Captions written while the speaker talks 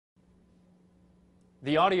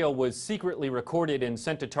The audio was secretly recorded and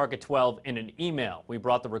sent to Target 12 in an email. We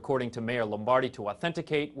brought the recording to Mayor Lombardi to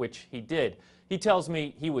authenticate, which he did. He tells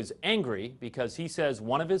me he was angry because he says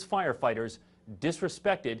one of his firefighters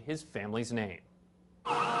disrespected his family's name.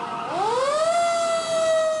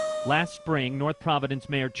 Last spring, North Providence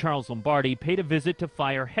Mayor Charles Lombardi paid a visit to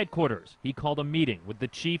fire headquarters. He called a meeting with the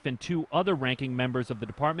chief and two other ranking members of the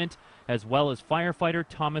department, as well as firefighter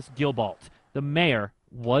Thomas Gilbalt. The mayor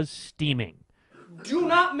was steaming. Do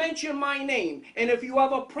not mention my name, and if you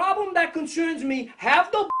have a problem that concerns me,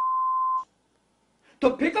 have the to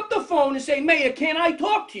pick up the phone and say, Mayor, can I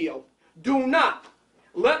talk to you? Do not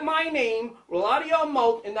let my name roll out of your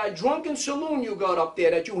mouth in that drunken saloon you got up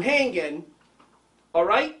there that you hang in, all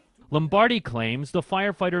right? Lombardi claims the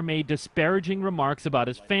firefighter made disparaging remarks about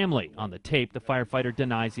his family. On the tape, the firefighter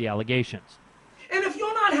denies the allegations. And if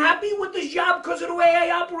you're not happy with this job because of the way I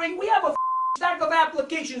operate, we have a stack of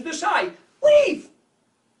applications. Decide. Leave.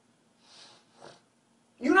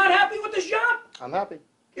 You not happy with this job? I'm happy.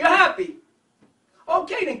 You're happy.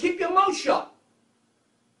 Okay, then keep your mouth shut.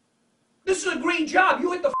 This is a great job.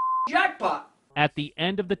 You hit the jackpot. At the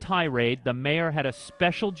end of the tirade, the mayor had a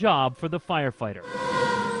special job for the firefighter.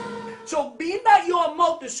 So being that your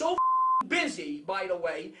mouth is so busy, by the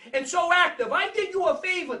way, and so active, I did you a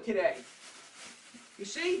favor today. You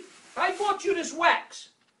see? I bought you this wax.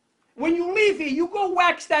 When you leave here, you go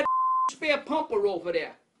wax that spare pumper over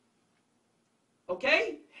there.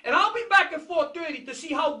 Okay? And I'll be back at 4:30 to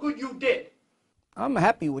see how good you did. I'm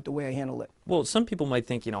happy with the way I handle it. Well, some people might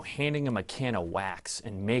think, handing him a can of wax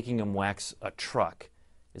and making him wax a truck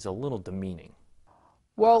is a little demeaning.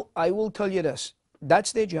 Well, I will tell you this.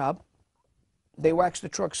 That's their job. They wax the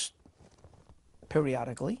trucks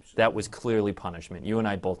periodically. That was clearly punishment. You and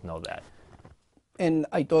I both know that. And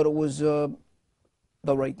I thought it was the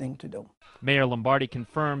right thing to do. Mayor Lombardi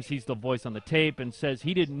confirms he's the voice on the tape and says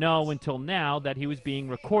he didn't know until now that he was being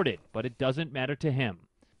recorded, but it doesn't matter to him.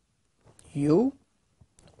 You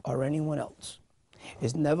or anyone else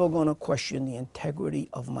is never going to question the integrity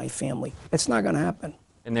of my family. It's not going to happen.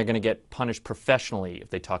 And they're going to get punished professionally if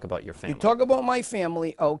they talk about your family. You talk about my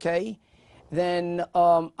family, okay, then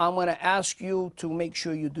I'm going to ask you to make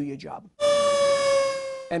sure you do your job.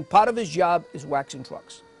 And part of his job is waxing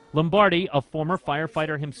trucks. Lombardi, a former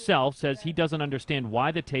firefighter himself, says he doesn't understand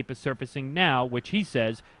why the tape is surfacing now, which he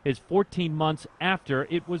says is 14 months after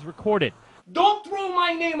it was recorded. Don't throw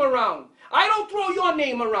my name around. I don't throw your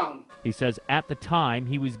name around. He says at the time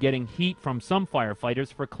he was getting heat from some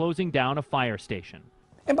firefighters for closing down a fire station.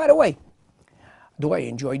 And by the way, do I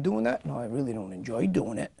enjoy doing that? No, I really don't enjoy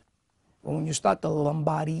doing it. But when you start the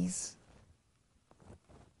Lombardis,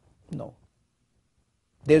 no.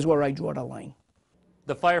 There's where I draw the line.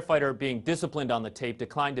 The firefighter being disciplined on the tape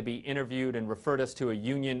declined to be interviewed and referred us to a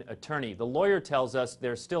union attorney. The lawyer tells us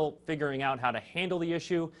they're still figuring out how to handle the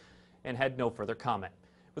issue and had no further comment.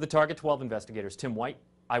 With the Target 12 investigators, Tim White,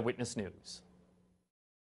 Eyewitness News.